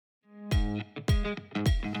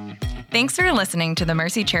Thanks for listening to the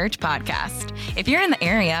Mercy Church podcast. If you're in the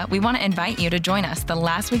area, we want to invite you to join us the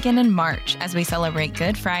last weekend in March as we celebrate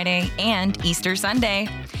Good Friday and Easter Sunday.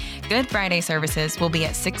 Good Friday services will be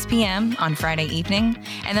at 6 p.m. on Friday evening,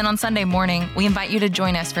 and then on Sunday morning, we invite you to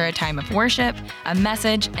join us for a time of worship, a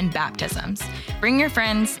message, and baptisms. Bring your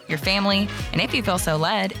friends, your family, and if you feel so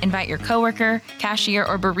led, invite your coworker, cashier,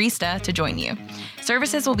 or barista to join you.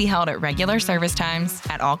 Services will be held at regular service times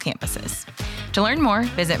at all campuses. To learn more,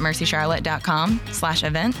 visit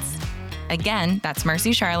mercycharlotte.com/events. Again, that's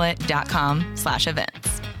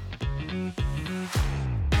mercycharlotte.com/events.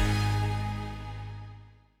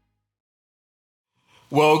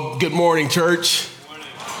 Well, good morning, church.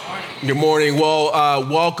 Good morning. Well,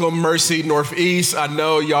 welcome, Mercy Northeast. I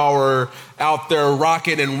know y'all are out there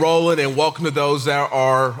rocking and rolling, and welcome to those that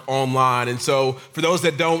are online. And so for those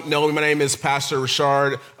that don't know me, my name is Pastor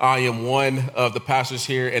Rashard. I am one of the pastors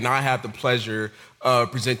here, and I have the pleasure of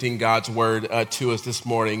presenting God's word to us this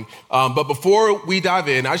morning. But before we dive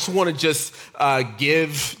in, I just want to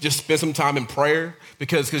spend some time in prayer.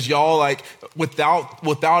 Because y'all, like,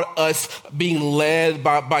 without us being led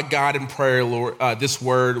by God in prayer, Lord, this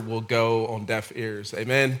word will go on deaf ears.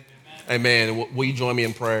 Amen? Amen. Will you join me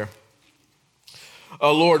in prayer?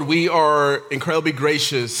 Lord, we are incredibly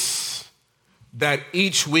gracious that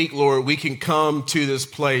each week, Lord, we can come to this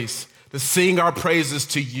place to sing our praises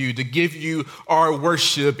to you, to give you our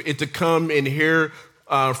worship, and to come and hear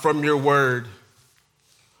from your word.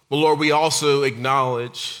 But Lord, we also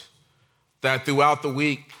acknowledge that throughout the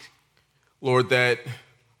week, Lord, that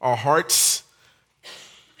our hearts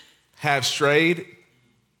have strayed,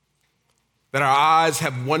 that our eyes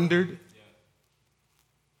have wandered,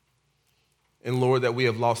 and Lord, that we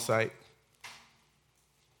have lost sight.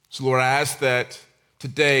 So Lord, I ask that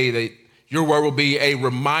today that your word will be a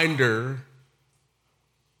reminder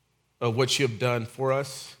of what you have done for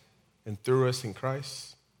us and through us in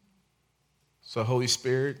Christ. So Holy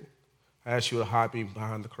Spirit, I ask you to hide me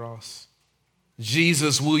behind the cross.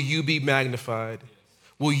 Jesus, will you be magnified?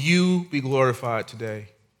 Will you be glorified today?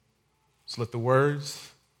 So let the words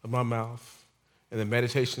of my mouth and the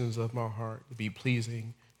meditations of my heart be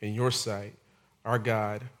pleasing in your sight, our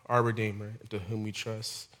God, our Redeemer, to whom we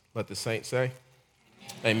trust. Let the saints say,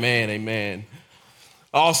 amen, amen.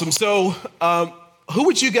 Awesome. So who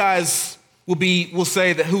would you guys will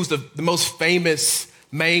say that who's the most famous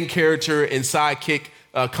main character and sidekick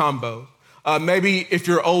combo? Maybe if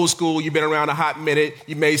you're old school, you've been around a hot minute,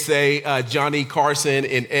 you may say Johnny Carson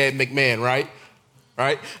and Ed McMahon,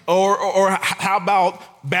 right? Or how about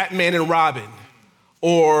Batman and Robin?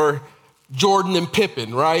 Or Jordan and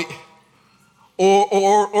Pippen, right?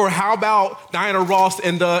 Or how about Diana Ross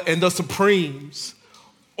and the Supremes?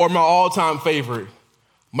 Or my all-time favorite,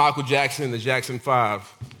 Michael Jackson and the Jackson 5,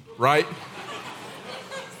 right?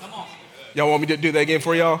 Come on. Y'all want me to do that again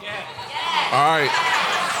for y'all? Yeah.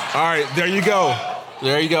 All right, there you go.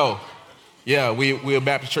 Yeah, we're a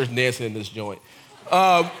Baptist church dancing in this joint.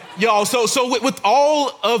 Y'all, so with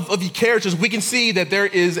all of the characters, we can see that there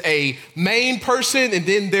is a main person and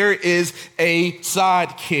then there is a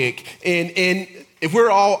sidekick. And if we're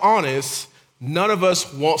all honest, none of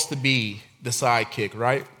us wants to be the sidekick,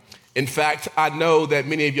 right? In fact, I know that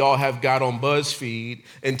many of y'all have got on BuzzFeed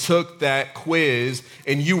and took that quiz,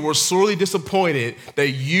 and you were sorely disappointed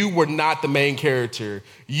that you were not the main character.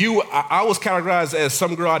 I was categorized as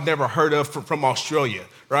some girl I'd never heard of from Australia,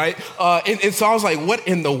 right? And so I was like, what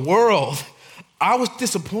in the world? I was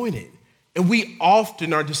disappointed. And we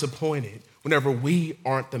often are disappointed whenever we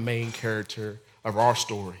aren't the main character of our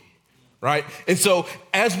story. Right? And so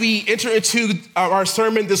as we enter into our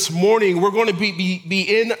sermon this morning, we're going to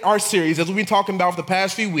be in our series, as we've been talking about for the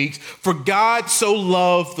past few weeks, For God So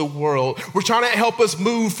Loved the World. We're trying to help us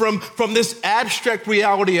move from this abstract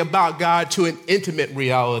reality about God to an intimate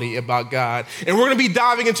reality about God. And we're going to be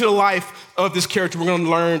diving into the life of this character. We're going to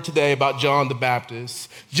learn today about John the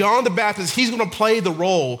Baptist. John the Baptist, he's going to play the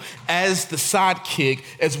role as the sidekick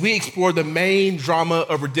as we explore the main drama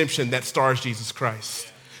of redemption that stars Jesus Christ.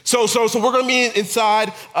 So we're going to be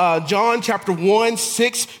inside John chapter 1,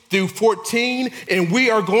 6 through 14, and we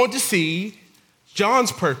are going to see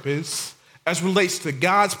John's purpose as relates to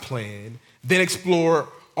God's plan, then explore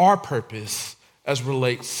our purpose as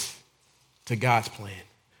relates to God's plan.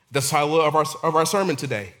 That's the title of our sermon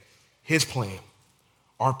today, His plan,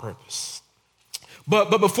 our purpose.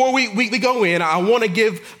 But before we go in, I want to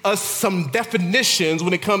give us some definitions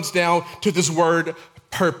when it comes down to this word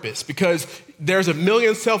purpose, because there's a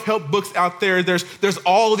million self-help books out there. There's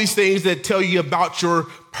all of these things that tell you about your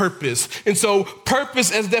purpose. And so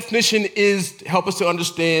purpose as definition is to help us to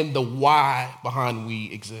understand the why behind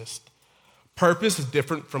we exist. Purpose is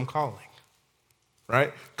different from calling,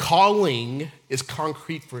 right? Calling is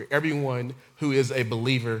concrete for everyone who is a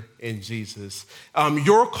believer in Jesus.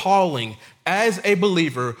 Your calling as a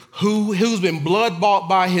believer who's been blood bought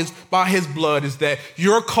by his blood is that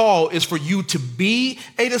your call is for you to be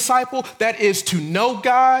a disciple, that is to know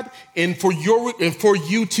God, and for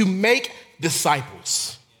you to make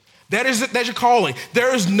disciples. That's your calling.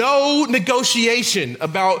 There is no negotiation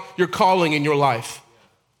about your calling in your life.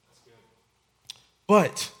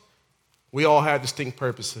 But we all have distinct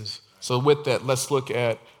purposes. So with that, let's look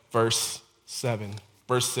at verse 6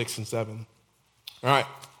 and 7. All right.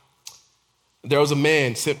 There was a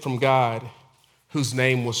man sent from God whose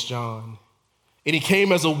name was John. And he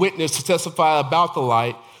came as a witness to testify about the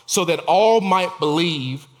light so that all might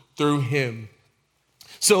believe through him.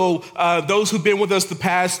 So those who've been with us the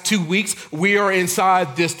past 2 weeks, we are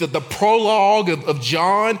inside the prologue of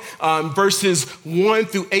John. Verses 1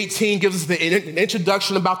 through 18 gives us an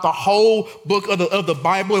introduction about the whole book of the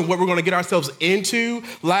Bible and what we're going to get ourselves into.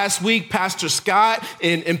 Last week, Pastor Scott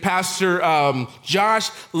and Pastor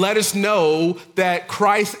Josh let us know that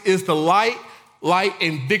Christ is the light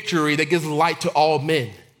and victory that gives light to all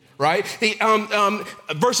men. Right?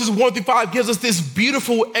 Verses 1 through 5 gives us this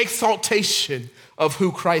beautiful exaltation of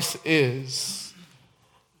who Christ is.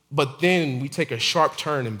 But then we take a sharp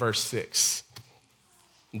turn in verse 6.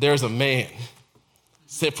 There's a man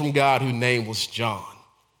sent from God whose name was John.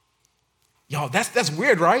 Y'all, that's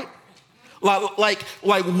weird, right? Like,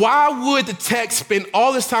 why would the text spend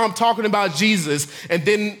all this time talking about Jesus and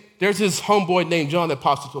then there's this homeboy named John that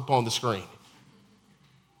pops up on the screen?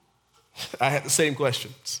 I had the same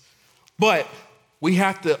questions. But we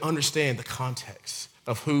have to understand the context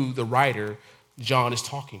of who the writer John is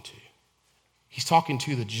talking to. He's talking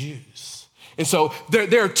to the Jews. And so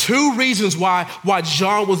there are two reasons why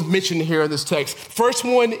John was mentioned here in this text. First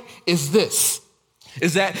one is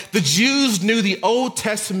that the Jews knew the Old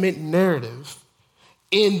Testament narrative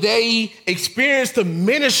and they experienced the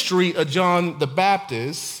ministry of John the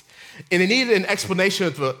Baptist, and they needed an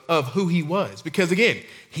explanation of who he was. Because again,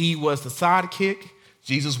 he was the sidekick,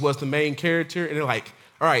 Jesus was the main character, and they're like,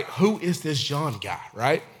 all right, who is this John guy,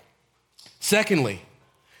 right? Secondly,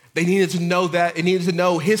 they needed to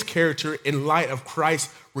know his character in light of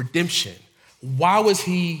Christ's redemption. Why was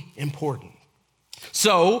he important?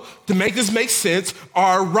 So, to make this make sense,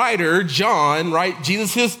 our writer, John, right,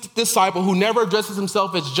 Jesus' disciple, who never addresses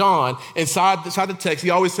himself as John, inside the text, he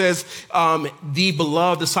always says the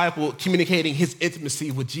beloved disciple, communicating his intimacy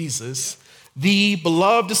with Jesus. The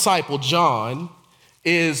beloved disciple, John,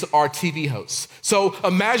 is our TV host. So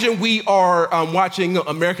imagine we are watching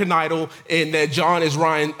American Idol and that John is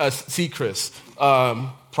Ryan Seacrest.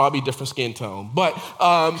 Probably different skin tone. But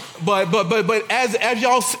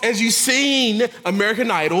as you've seen American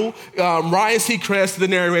Idol, Ryan Seacrest, the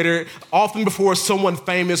narrator, often before someone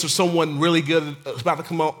famous or someone really good is about to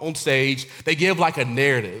come on stage, they give like a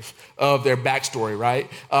narrative of their backstory, right?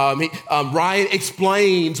 Ryan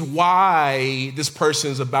explains why this person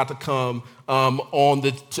is about to come on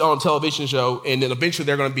a television show, and then eventually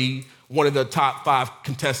they're going to be one of the top 5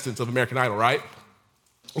 contestants of American Idol, right?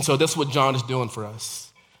 And so that's what John is doing for us.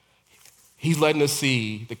 He's letting us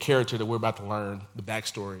see the character that we're about to learn, the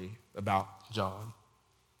backstory about John.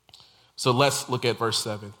 So let's look at verse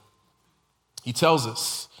 7. He tells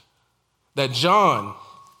us that John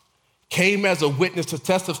came as a witness to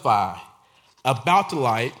testify about the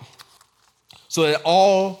light so that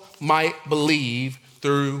all might believe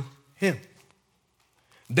through him.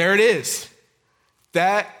 There it is.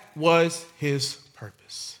 That was his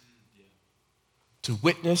purpose. To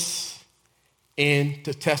witness and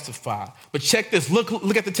to testify. But check this. Look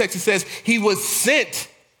at the text. It says he was sent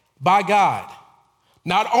by God.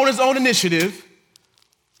 Not on his own initiative,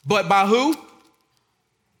 but by who?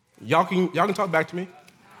 Y'all can talk back to me.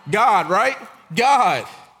 God, right? God.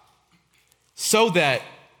 So that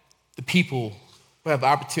the people will have the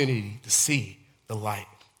opportunity to see the light.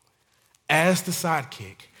 As the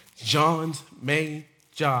sidekick, John's main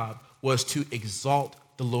job was to exalt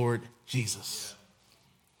the Lord Jesus.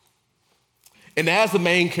 And as the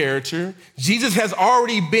main character, Jesus has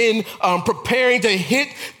already been preparing to hit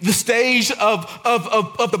the stage of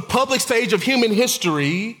the public stage of human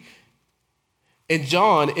history. And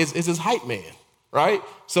John is his hype man, right?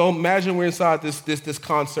 So imagine we're inside this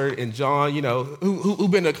concert, and John, you know, who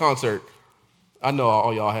been to a concert? I know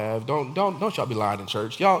all y'all have. Don't y'all be lying in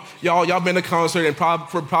church. Y'all been to a concert, and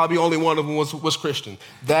probably only one of them was Christian.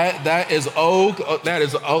 That is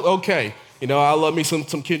okay. You know, I love me some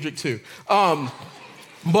Kendrick too.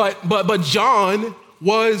 But John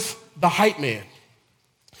was the hype man.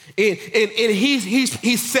 And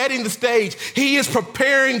he's setting the stage. He is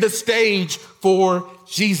preparing the stage for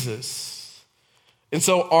Jesus. And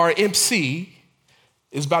so our MC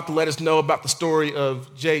is about to let us know about the story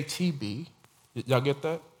of JTB. Y'all get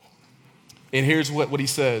that? And here's what he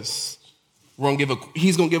says.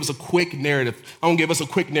 He's going to give us a quick narrative. I'm going to give us a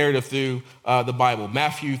quick narrative through the Bible,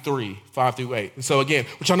 Matthew 3, 5 through 8. And so again,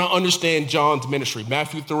 we're trying to understand John's ministry.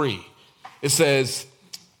 Matthew 3, it says,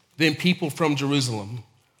 then people from Jerusalem,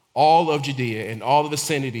 all of Judea and all the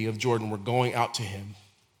vicinity of Jordan were going out to him.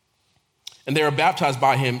 And they were baptized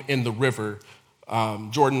by him in the river,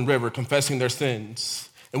 Jordan River, confessing their sins.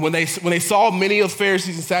 And when they saw many of the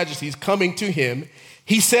Pharisees and Sadducees coming to him,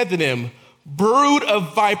 he said to them, brood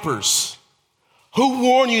of vipers, who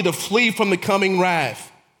warned you to flee from the coming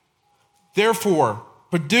wrath? Therefore,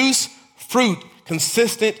 produce fruit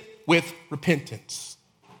consistent with repentance.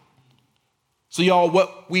 So y'all,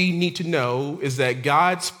 what we need to know is that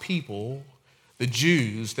God's people, the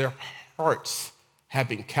Jews, their hearts have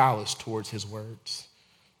been callous towards his words.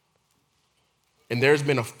 And there's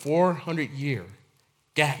been a 400-year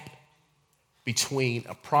gap between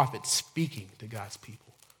a prophet speaking to God's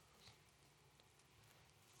people.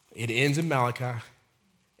 It ends in Malachi,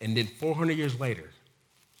 and then 400 years later,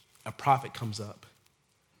 a prophet comes up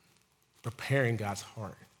preparing God's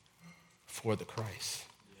heart for the Christ.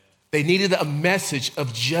 They needed a message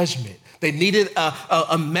of judgment. They needed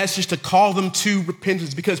a message to call them to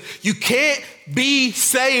repentance, because you can't be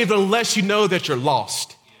saved unless you know that you're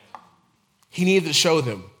lost. He needed to show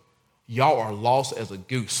them, y'all are lost as a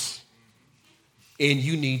goose, and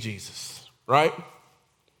you need Jesus, right?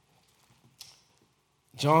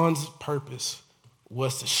 John's purpose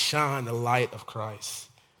was to shine the light of Christ.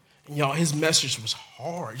 And y'all, his message was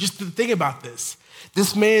hard. Just to think about this.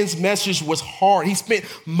 This man's message was hard. He spent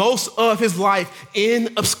most of his life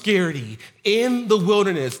in obscurity, in the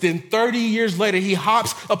wilderness. Then 30 years later, he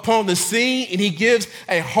hops upon the scene and he gives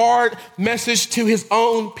a hard message to his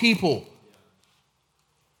own people.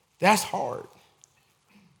 That's hard.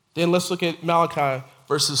 Then let's look at Malachi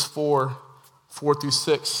verses 4 through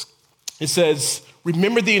 6. It says,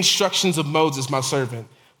 remember the instructions of Moses, my servant,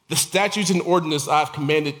 the statutes and ordinances I've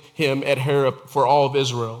commanded him at Horeb for all of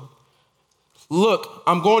Israel. Look,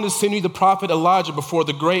 I'm going to send you the prophet Elijah before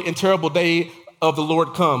the great and terrible day of the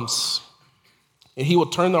Lord comes. And he will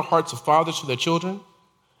turn the hearts of fathers to their children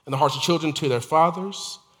and the hearts of children to their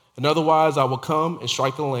fathers. And otherwise I will come and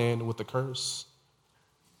strike the land with a curse.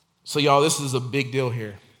 So y'all, this is a big deal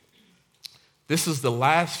here. This is the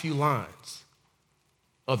last few lines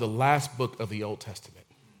of the last book of the Old Testament,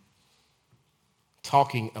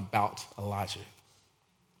 talking about Elijah.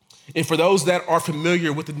 And for those that are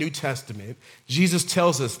familiar with the New Testament, Jesus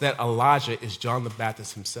tells us that Elijah is John the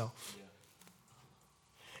Baptist himself.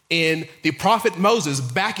 And the prophet Moses,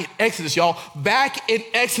 back in Exodus, y'all, back in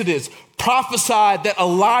Exodus, prophesied that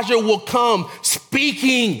Elijah will come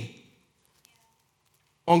speaking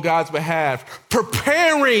on God's behalf,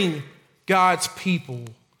 preparing God's people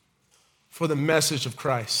for the message of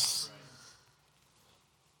Christ.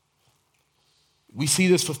 We see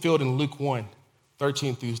this fulfilled in Luke 1,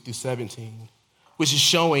 13 through 17, which is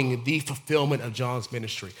showing the fulfillment of John's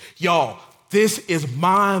ministry. Y'all, this is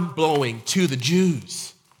mind-blowing to the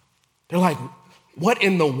Jews. They're like, what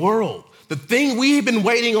in the world? The thing we've been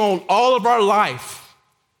waiting on all of our life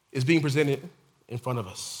is being presented in front of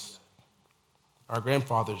us. Our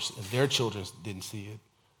grandfathers and their children didn't see it,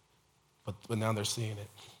 but now they're seeing it.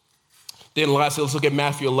 Then lastly, let's look at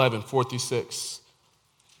Matthew 11, 4 through 6.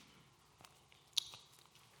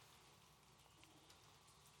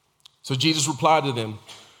 So Jesus replied to them,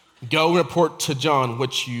 go and report to John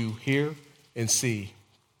what you hear and see.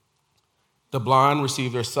 The blind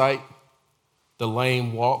receive their sight, the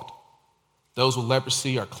lame walk, those with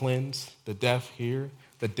leprosy are cleansed, the deaf hear,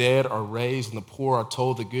 the dead are raised, and the poor are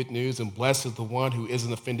told the good news, and blessed is the one who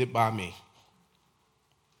isn't offended by me.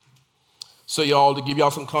 So y'all, to give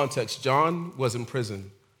y'all some context, John was in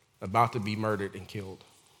prison, about to be murdered and killed.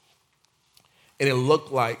 And it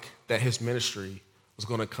looked like that his ministry was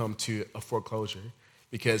going to come to a foreclosure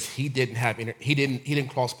because he didn't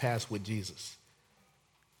cross paths with Jesus.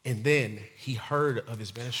 And then he heard of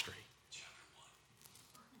his ministry.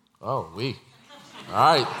 Oh, all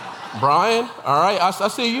right, Brian. All right, I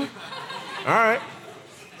see you. All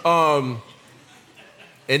right.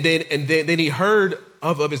 And then he heard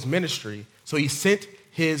of his ministry, so he sent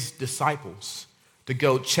his disciples to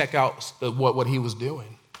go check out what he was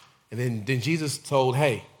doing. And then Jesus told,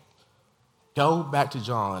 hey, go back to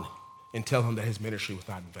John and tell him that his ministry was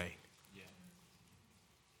not in vain. Yeah.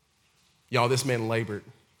 Y'all, this man labored.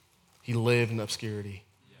 He lived in obscurity.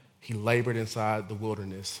 Yeah. he labored inside the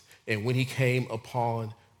wilderness. And when he came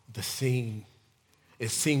upon the scene, it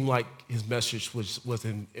seemed like his message was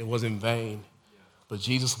in vain. But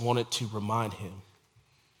Jesus wanted to remind him,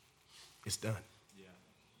 it's done.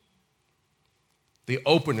 The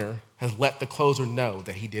opener has let the closer know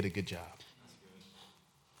that he did a good job.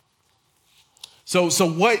 So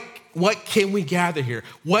what can we gather here?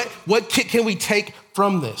 What can we take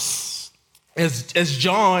from this? As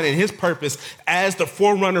John and his purpose as the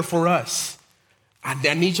forerunner for us, I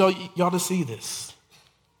need y'all to see this.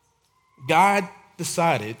 God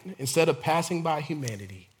decided, instead of passing by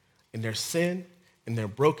humanity in their sin, in their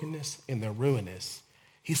brokenness, in their ruinous,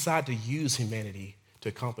 he decided to use humanity to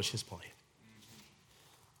accomplish his plan.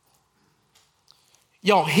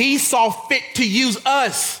 Y'all, he saw fit to use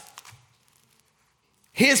us,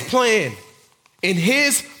 his plan and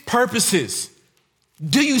his purposes.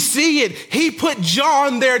 Do you see it? He put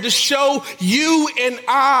John there to show you and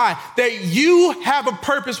I that you have a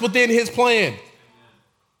purpose within his plan.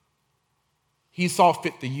 He saw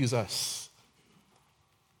fit to use us,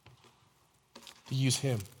 to use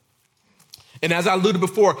him. And as I alluded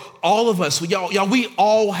before, all of us, y'all, we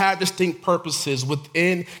all have distinct purposes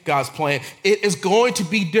within God's plan. It is going to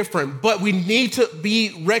be different, but we need to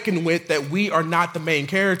be reckoned with that we are not the main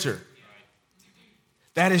character.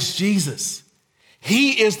 That is Jesus.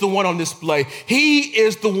 He is the one on display. He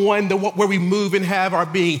is the one where we move and have our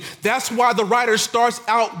being. That's why the writer starts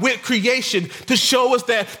out with creation, to show us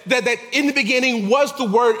that in the beginning was the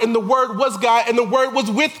Word, and the Word was God, and the Word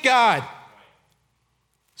was with God.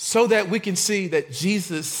 So that we can see that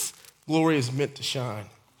Jesus' glory is meant to shine.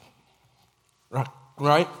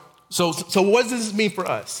 Right? So what does this mean for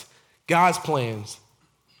us? God's plans,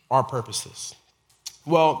 our purposes.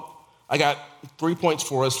 Well, I got 3 points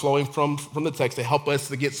for us flowing from the text to help us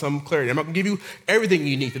to get some clarity. I'm not going to give you everything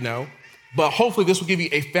you need to know, but hopefully this will give you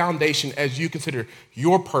a foundation as you consider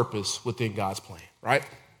your purpose within God's plan, right?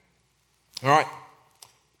 All right.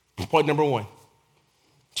 Point number 1.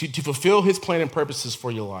 To fulfill his plan and purposes for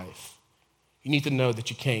your life, you need to know that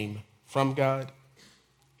you came from God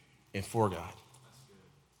and for God.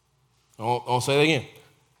 I'll say it again.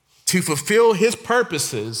 To fulfill his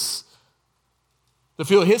purposes, to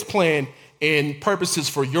fulfill his plan and purposes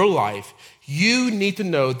for your life, you need to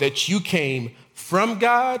know that you came from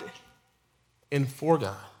God and for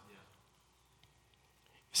God.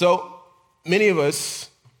 So many of us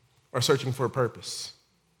are searching for a purpose,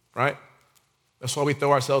 right? That's why we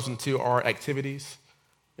throw ourselves into our activities,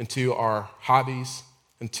 into our hobbies,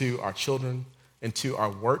 into our children, into our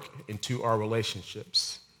work, into our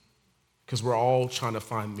relationships, because we're all trying to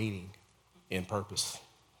find meaning and purpose.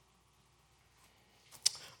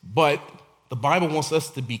 But the Bible wants us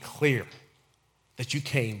to be clear that you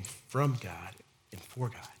came from God and for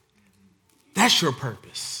God. That's your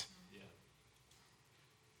purpose.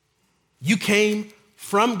 You came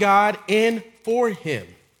from God and for him.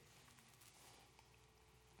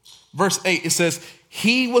 Verse 8, it says,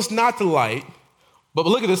 he was not the light, but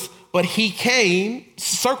look at this, but he came,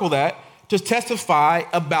 circle that, to testify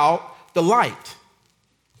about the light.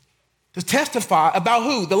 To testify about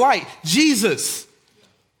who? The light, Jesus.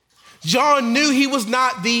 John knew he was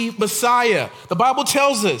not the Messiah. The Bible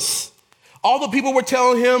tells us. All the people were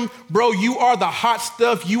telling him, bro, you are the hot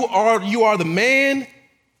stuff. You are the man.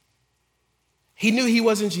 He knew he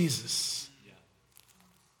wasn't Jesus.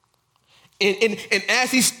 And as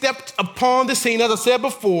he stepped upon the scene, as I said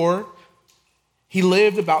before, he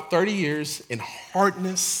lived about 30 years in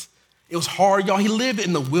hardness. It was hard, y'all. He lived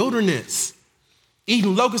in the wilderness,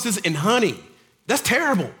 eating locusts and honey. That's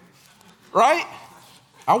terrible, right?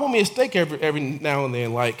 I want me a steak every now and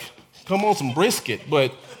then, like, come on, some brisket,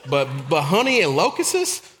 but honey and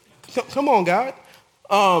locusts? Come on, God.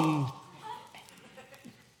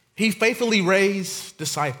 He faithfully raised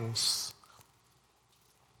disciples.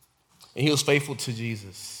 And he was faithful to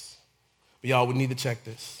Jesus. But y'all, we need to check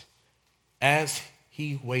this. As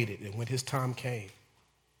he waited and when his time came,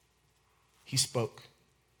 he spoke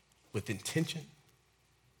with intention,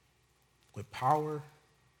 with power,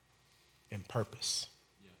 and purpose.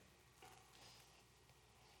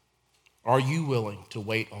 Are you willing to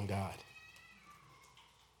wait on God?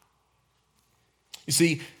 You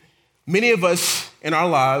see, many of us in our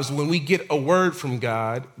lives, when we get a word from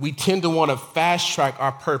God, we tend to want to fast track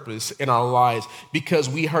our purpose in our lives because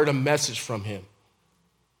we heard a message from him.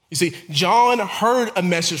 You see, John heard a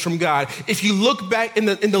message from God. If you look back in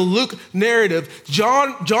the Luke narrative,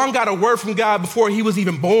 John got a word from God before he was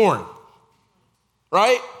even born,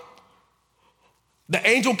 right? The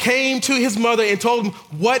angel came to his mother and told him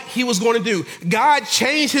what he was going to do. God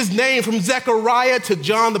changed his name from Zechariah to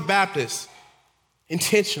John the Baptist.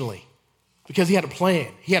 intentionally because he had a plan.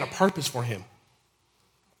 He had a purpose for him.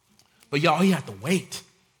 But y'all, he had to wait.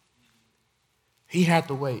 He had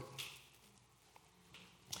to wait.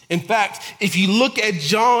 In fact, if you look at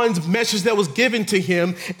John's message that was given to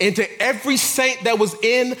him and to every saint that was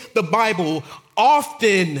in the Bible,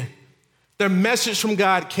 often their message from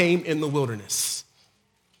God came in the wilderness.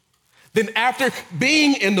 Then after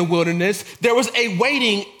being in the wilderness, there was a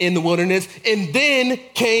waiting in the wilderness, and then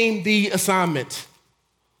came the assignment.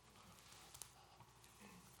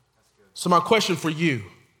 So my question for you,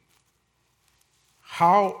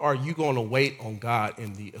 how are you going to wait on God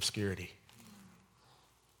in the obscurity?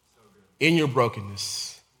 In your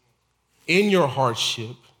brokenness, in your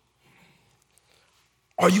hardship?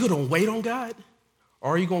 Are you going to wait on God?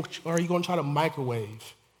 Or are you going to try to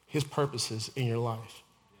microwave his purposes in your life?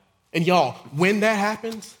 And y'all, when that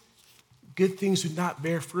happens, good things do not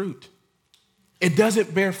bear fruit. It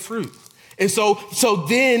doesn't bear fruit. And so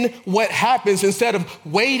then what happens, instead of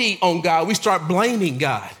waiting on God, we start blaming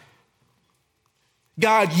God.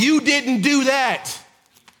 God, you didn't do that.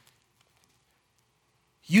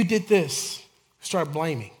 You did this. Start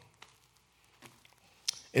blaming.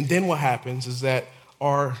 And then what happens is that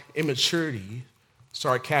our immaturity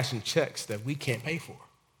start cashing checks that we can't pay for.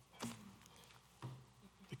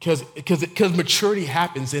 Because maturity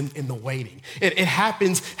happens in the waiting. It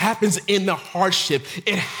happens in the hardship.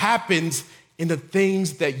 It happens in the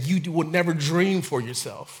things that you would never dream for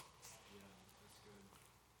yourself.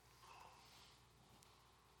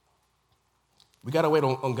 We got to wait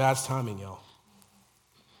on God's timing, y'all.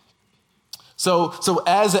 So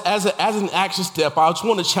as an action step, I just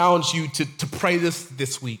want to challenge you to pray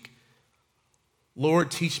this week. Lord,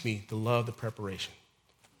 teach me to love the preparation.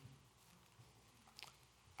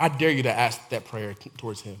 I dare you to ask that prayer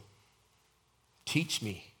towards him. Teach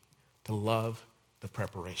me to love the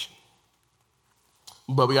preparation.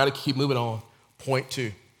 But we got to keep moving on. Point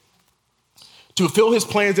 2. To fulfill his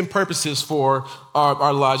plans and purposes for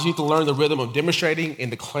our lives, you need to learn the rhythm of demonstrating and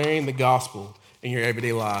declaring the gospel in your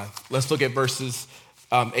everyday life. Let's look at verses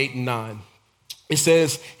 8 and 9. It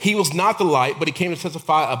says, he was not the light, but he came to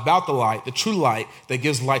testify about the light, the true light that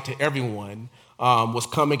gives light to everyone, was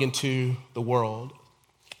coming into the world.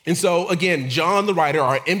 And so, again, John the writer,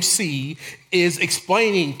 our MC, is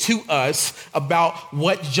explaining to us about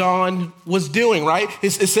what John was doing, right? It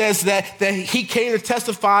says that he came to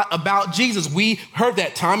testify about Jesus. We heard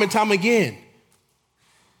that time and time again.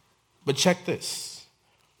 But check this.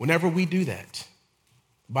 Whenever we do that,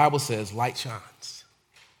 the Bible says light shines.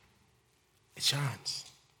 It shines.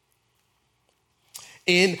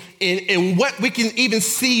 And what we can even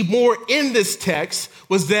see more in this text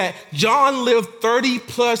was that John lived 30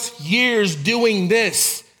 plus years doing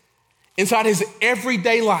this inside his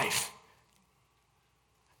everyday life.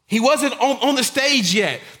 He wasn't on the stage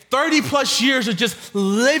yet. 30 plus years of just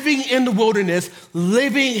living in the wilderness,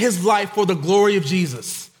 living his life for the glory of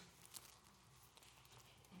Jesus.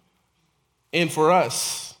 And for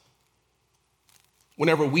us,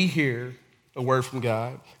 whenever we hear a word from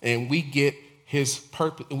God and we get his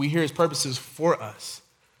purpose, we hear his purposes for us,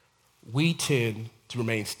 we tend to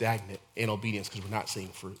remain stagnant in obedience because we're not seeing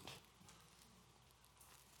fruit.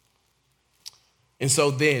 And so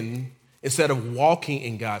then, instead of walking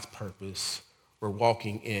in God's purpose, we're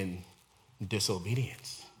walking in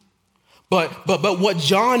disobedience. But what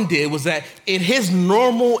John did was that in his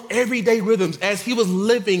normal everyday rhythms, as he was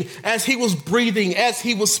living, as he was breathing, as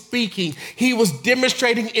he was speaking, he was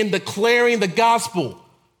demonstrating and declaring the gospel.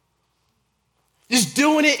 Just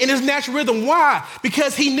doing it in his natural rhythm. Why?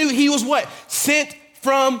 Because he knew he was what? Sent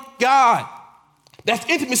from God. That's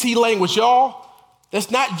intimacy language, y'all.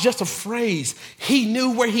 That's not just a phrase. He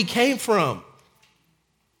knew where he came from.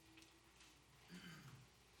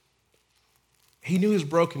 He knew his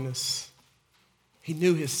brokenness. He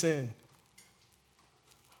knew his sin.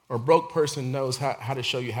 Or a broke person knows how to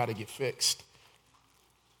show you how to get fixed.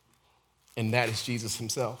 And that is Jesus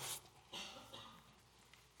himself.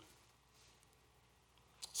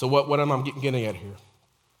 So what am I getting at here?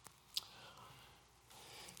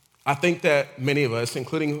 I think that many of us,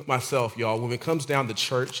 including myself, y'all, when it comes down to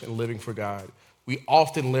church and living for God, we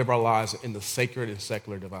often live our lives in the sacred and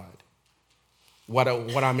secular divide. What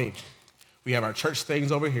I mean, we have our church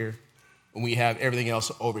things over here, and we have everything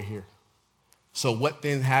else over here. So what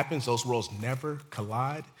then happens? Those worlds never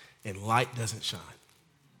collide, and light doesn't shine.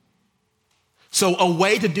 So a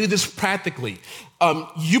way to do this practically,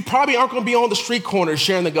 you probably aren't going to be on the street corners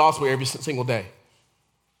sharing the gospel every single day.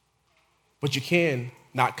 But you can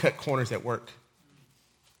not cut corners at work.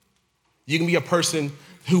 You can be a person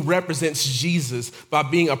who represents Jesus by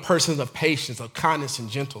being a person of patience, of kindness, and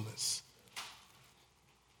gentleness.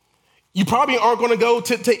 You probably aren't going to go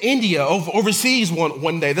to India overseas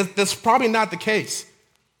one day. That's probably not the case.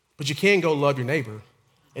 But you can go love your neighbor.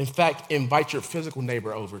 In fact, invite your physical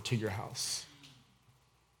neighbor over to your house.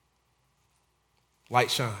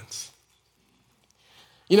 Light shines.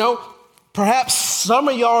 You know, perhaps some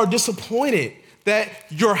of y'all are disappointed that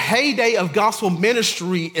your heyday of gospel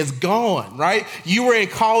ministry is gone, right? You were in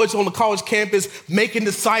college, on the college campus, making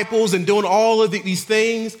disciples and doing all of these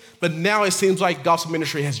things, but now it seems like gospel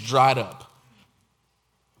ministry has dried up.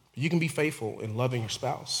 You can be faithful in loving your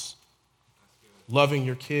spouse, loving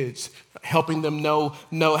your kids, helping them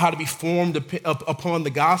know how to be formed upon the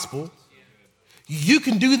gospel. You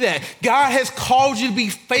can do that. God has called you to be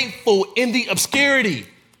faithful in the obscurity.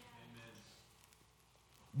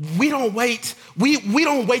 We don't wait. We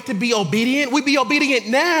don't wait to be obedient. We be obedient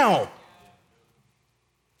now.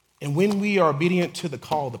 And when we are obedient to the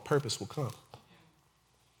call, the purpose will come.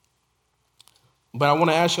 But I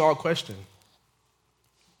want to ask you all a question.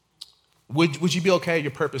 Would you be okay if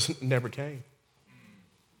your purpose never came?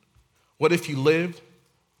 What if you lived,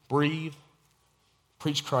 breathed,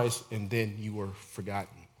 preached Christ, and then you were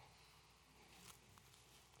forgotten?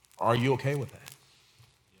 Are you okay with that?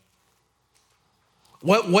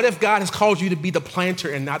 What if God has called you to be the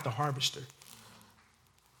planter and not the harvester?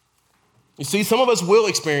 You see, some of us will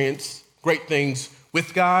experience great things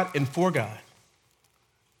with God and for God.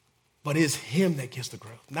 But it's him that gives the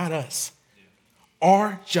growth, not us.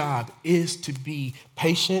 Our job is to be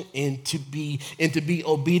patient and to be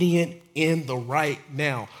obedient in the right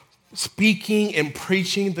now. Speaking and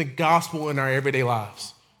preaching the gospel in our everyday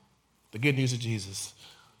lives. The good news of Jesus.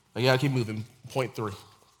 I gotta keep moving. Point 3.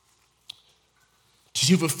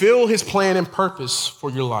 To fulfill his plan and purpose for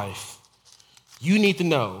your life, you need to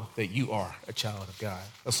know that you are a child of God.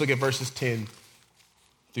 Let's look at verses 10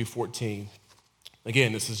 through 14.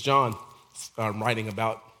 Again, this is John writing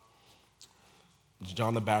about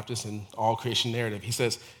John the Baptist and all creation narrative. He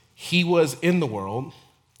says, he was in the world,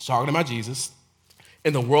 talking about Jesus,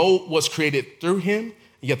 and the world was created through him,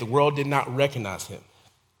 yet the world did not recognize him.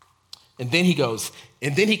 And then he goes,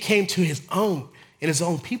 and then he came to his own, and his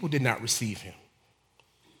own people did not receive him.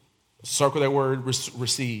 Circle that word,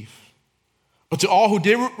 receive. But to all who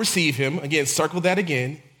did receive him, again, circle that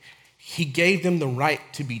again, he gave them the right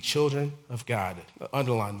to be children of God.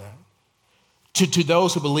 Underline that. To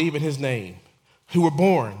those who believe in his name, who were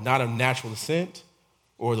born not of natural descent,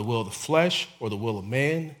 or the will of the flesh, or the will of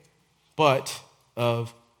man, but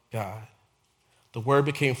of God. The word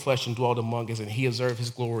became flesh and dwelt among us, and he observed his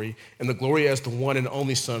glory, and the glory as the one and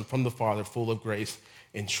only Son from the Father, full of grace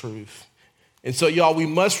and truth. And so, y'all, we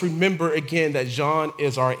must remember again that John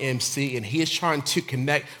is our MC, and he is trying to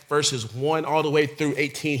connect verses 1 all the way through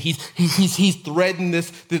 18. He's threading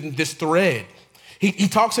this thread. He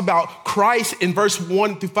talks about Christ in verse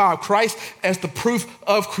 1 through 5, Christ as the proof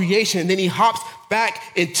of creation. And then he hops back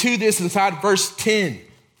into this inside verse 10.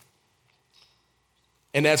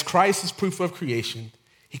 And as Christ is proof of creation,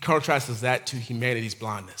 he contrasts that to humanity's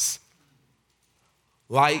blindness.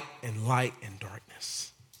 Light and darkness.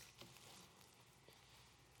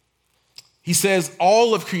 He says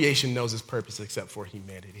all of creation knows his purpose except for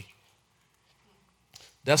humanity.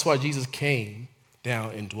 That's why Jesus came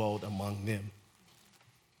down and dwelled among them.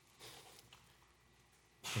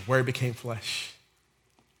 The word became flesh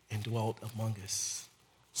and dwelt among us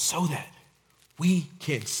so that we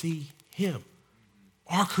can see him,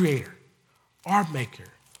 our creator, our maker,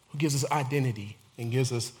 who gives us identity and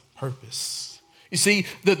gives us purpose. You see,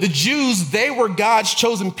 the Jews, they were God's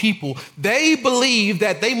chosen people. They believed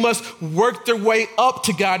that they must work their way up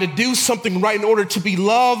to God to do something right in order to be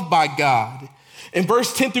loved by God. In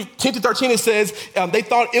verse 10 to 13, it says they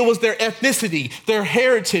thought it was their ethnicity, their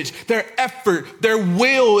heritage, their effort, their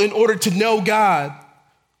will in order to know God.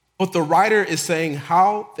 But the writer is saying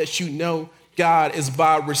how that you know God is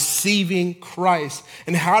by receiving Christ.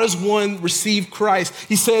 And how does one receive Christ?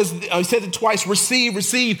 He said it twice,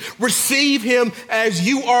 receive him as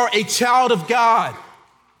you are a child of God.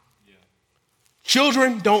 Yeah.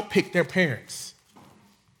 Children don't pick their parents.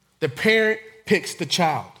 The parent picks the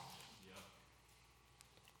child.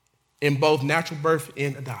 Yeah. In both natural birth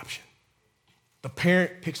and adoption. The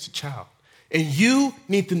parent picks the child. And you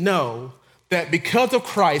need to know that because of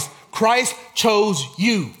Christ, Christ chose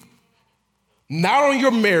you. Not on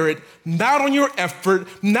your merit, not on your effort,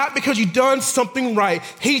 not because you've done something right.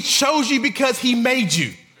 He chose you because he made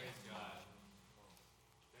you.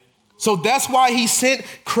 So that's why he sent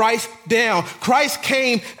Christ down. Christ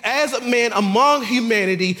came as a man among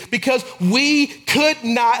humanity because we could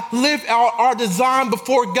not live out our design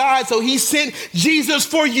before God. So he sent Jesus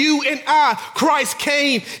for you and I. Christ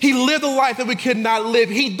came. He lived a life that we could not live.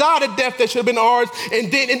 He died a death that should have been ours.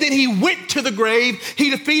 And then he went to the grave. He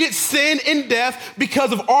defeated sin and death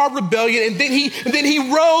because of our rebellion. And then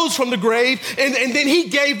he rose from the grave. And then he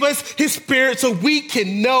gave us his spirit so we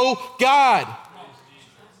can know God.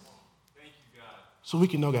 So we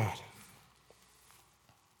can know God.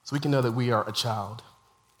 So we can know that we are a child.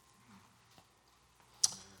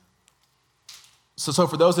 So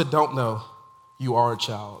for those that don't know, you are a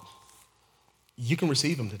child. You can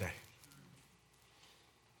receive him today.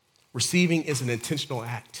 Receiving is an intentional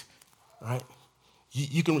act, right?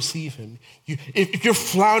 You can receive him. If you're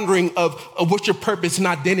floundering of what's your purpose and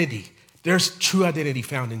identity, there's true identity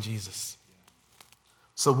found in Jesus.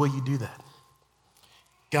 So will you do that?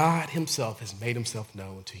 God himself has made himself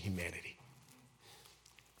known to humanity.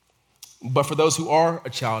 But for those who are a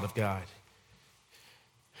child of God,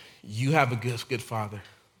 you have a good father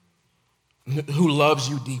who loves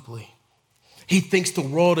you deeply. He thinks the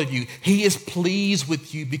world of you. He is pleased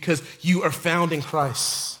with you because you are found in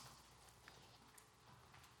Christ.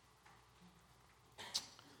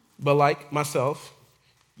 But like myself,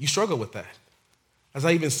 you struggle with that. As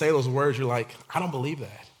I even say those words, you're like, I don't believe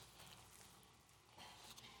that.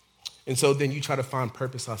 And so then you try to find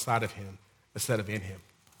purpose outside of him instead of in him.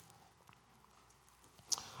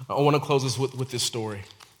 I want to close this with this story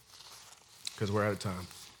because we're out of time.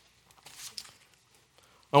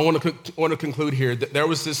 I want to conclude here that there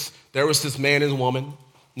was this man and woman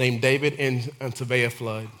named David and Tavea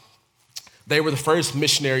Flood. They were the first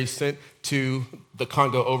missionaries sent to the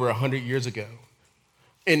Congo over 100 years ago.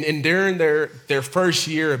 And during their first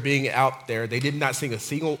year of being out there, they did not see a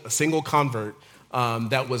single convert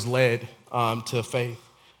that was led to faith.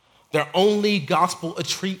 Their only gospel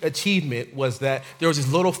achievement was that there was this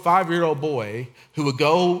little 5-year-old boy who would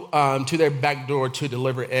go to their back door to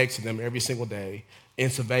deliver eggs to them every single day. And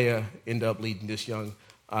Savea ended up leading this young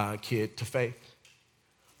kid to faith.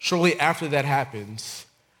 Shortly after that happens,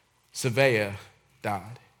 Savea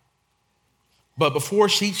died. But before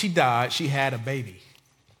she died, she had a baby.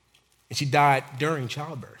 And she died during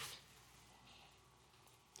childbirth.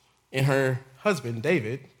 And her husband,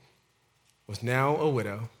 David, was now a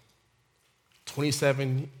widow,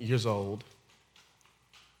 27 years old,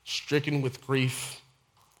 stricken with grief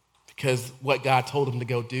because what God told him to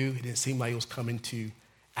go do, it didn't seem like it was coming to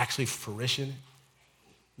actually fruition.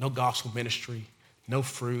 No gospel ministry, no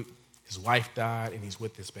fruit. His wife died, and he's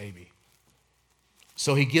with this baby.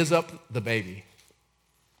 So he gives up the baby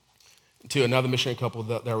to another missionary couple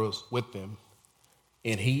that was with them,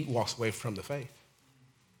 and he walks away from the faith.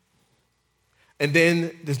 And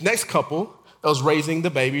then this next couple that was raising the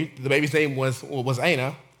baby's name was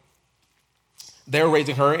Anna. They were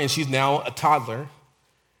raising her, and she's now a toddler.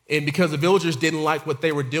 And because the villagers didn't like what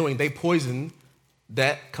they were doing, they poisoned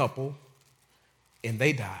that couple, and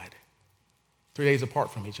they died 3 days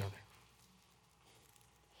apart from each other.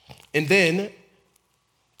 And then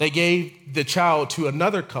they gave the child to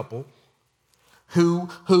another couple who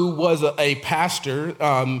was a pastor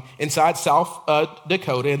inside South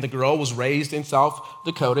Dakota, and the girl was raised in South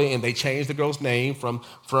Dakota, and they changed the girl's name from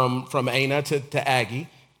Anna to Aggie.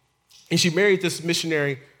 And she married this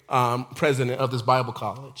missionary president of this Bible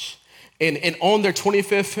college. And on their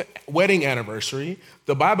 25th wedding anniversary,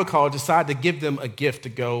 the Bible college decided to give them a gift to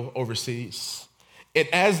go overseas. And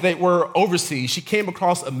as they were overseas, she came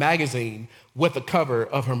across a magazine with the cover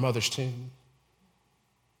of her mother's tomb.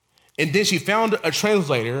 And then she found a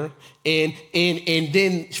translator and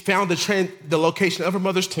then found the location of her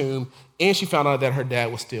mother's tomb, and she found out that her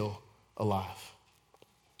dad was still alive.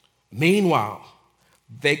 Meanwhile,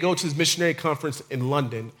 they go to this missionary conference in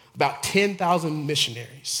London, about 10,000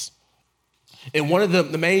 missionaries. And one of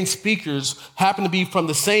the main speakers happened to be from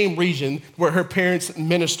the same region where her parents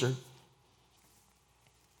ministered.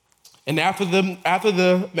 And after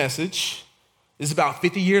the message, this is about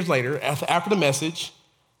 50 years later, after the message,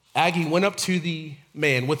 Aggie went up to the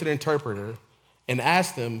man with an interpreter and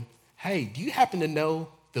asked him, hey, do you happen to know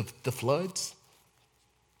the floods?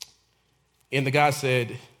 And the guy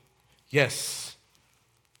said, yes,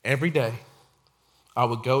 every day I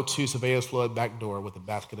would go to Savea's flood back door with a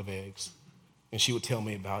basket of eggs, and she would tell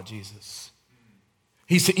me about Jesus.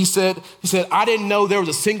 He said, I didn't know there was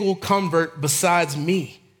a single convert besides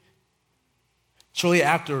me. Shortly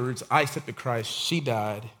afterwards, I accepted Christ. She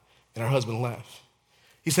died, and her husband left.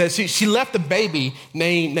 He said she left a baby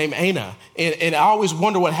named Anna, and I always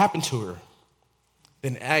wonder what happened to her.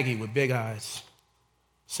 Then Aggie, with big eyes,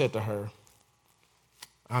 said to her,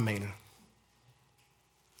 Amena.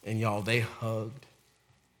 And y'all, they hugged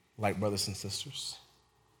like brothers and sisters.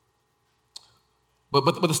 But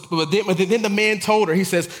then the man told her, he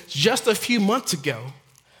says, just a few months ago,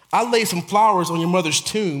 I laid some flowers on your mother's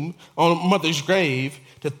tomb, on mother's grave,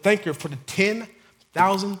 to thank her for the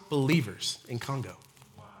 10,000 believers in Congo.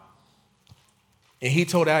 Wow. And he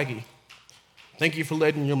told Aggie, thank you for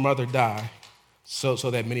letting your mother die so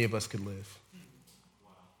that many of us could live.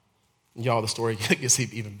 Wow. Y'all, the story gets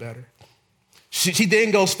even better. She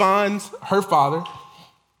then goes, finds her father,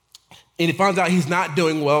 and he finds out he's not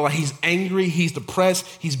doing well. He's angry, he's depressed,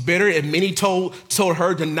 he's bitter, and many told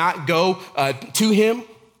her to not go to him.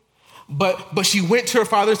 But she went to her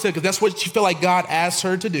father and said, because that's what she felt like God asked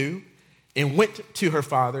her to do, and went to her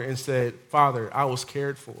father and said, Father, I was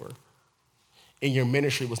cared for, and your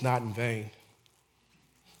ministry was not in vain.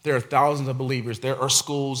 There are thousands of believers. There are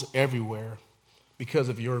schools everywhere because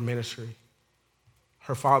of your ministry.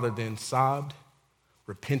 Her father then sobbed,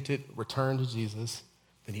 repented, returned to Jesus,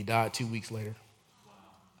 and he died 2 weeks later. Wow.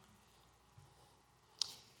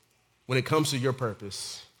 When it comes to your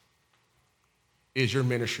purpose, is your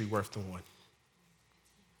ministry worth the one?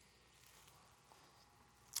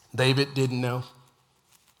 David didn't know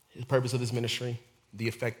the purpose of his ministry, the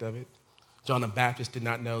effect of it. John the Baptist did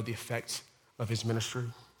not know the effects of his ministry,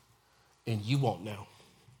 and you won't know.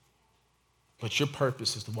 But your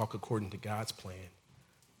purpose is to walk according to God's plan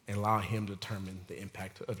and allow him to determine the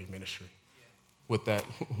impact of your ministry. With that,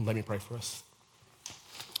 let me pray for us.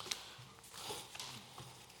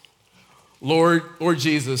 Lord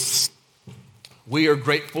Jesus, we are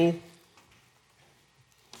grateful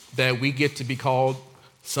that we get to be called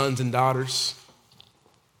sons and daughters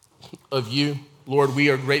of you. Lord, we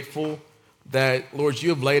are grateful that, Lord, you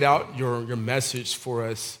have laid out your message for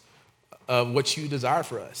us of what you desire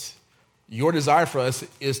for us. Your desire for us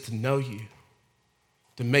is to know you,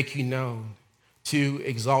 to make you known, to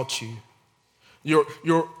exalt you.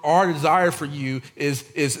 Our desire for you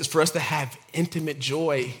is for us to have intimate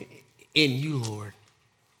joy in you, Lord.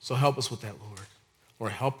 So help us with that, Lord.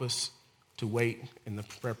 Lord, help us to wait in the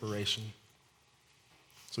preparation.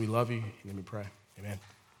 So we love you, and let me pray. Amen.